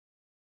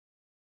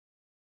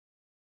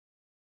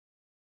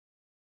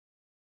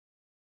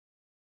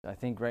I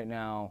think right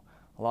now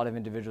a lot of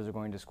individuals are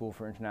going to school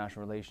for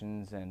international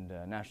relations and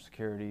national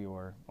security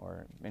or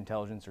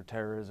intelligence or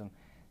terrorism,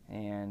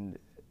 and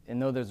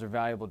though those are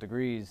valuable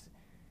degrees,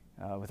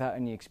 without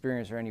any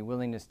experience or any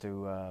willingness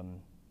to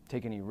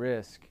take any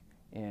risk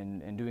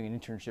in doing an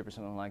internship or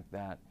something like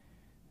that,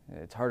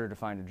 it's harder to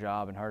find a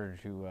job and harder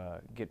to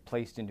get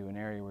placed into an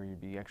area where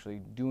you'd be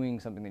actually doing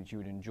something that you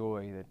would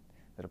enjoy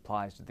that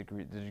applies to the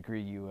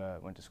degree you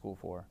went to school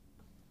for.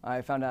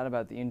 I found out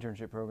about the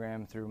internship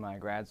program through my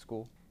grad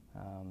school.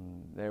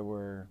 There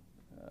were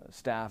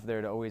staff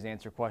there to always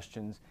answer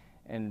questions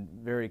and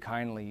very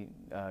kindly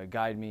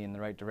guide me in the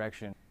right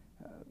direction.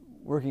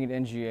 Working at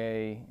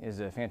NGA is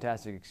a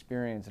fantastic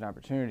experience and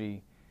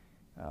opportunity,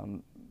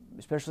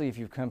 especially if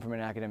you've come from an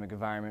academic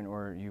environment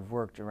or you've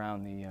worked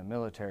around the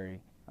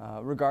military.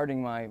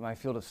 Regarding my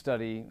field of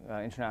study,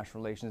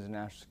 international relations and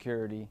national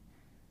security,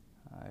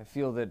 I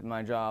feel that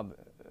my job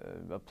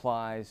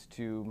applies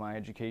to my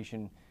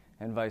education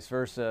and vice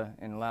versa,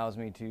 and allows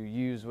me to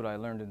use what I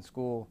learned in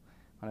school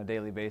on a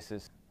daily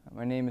basis.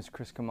 My name is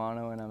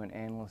Caimano, and I'm an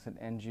analyst at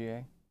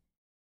NGA.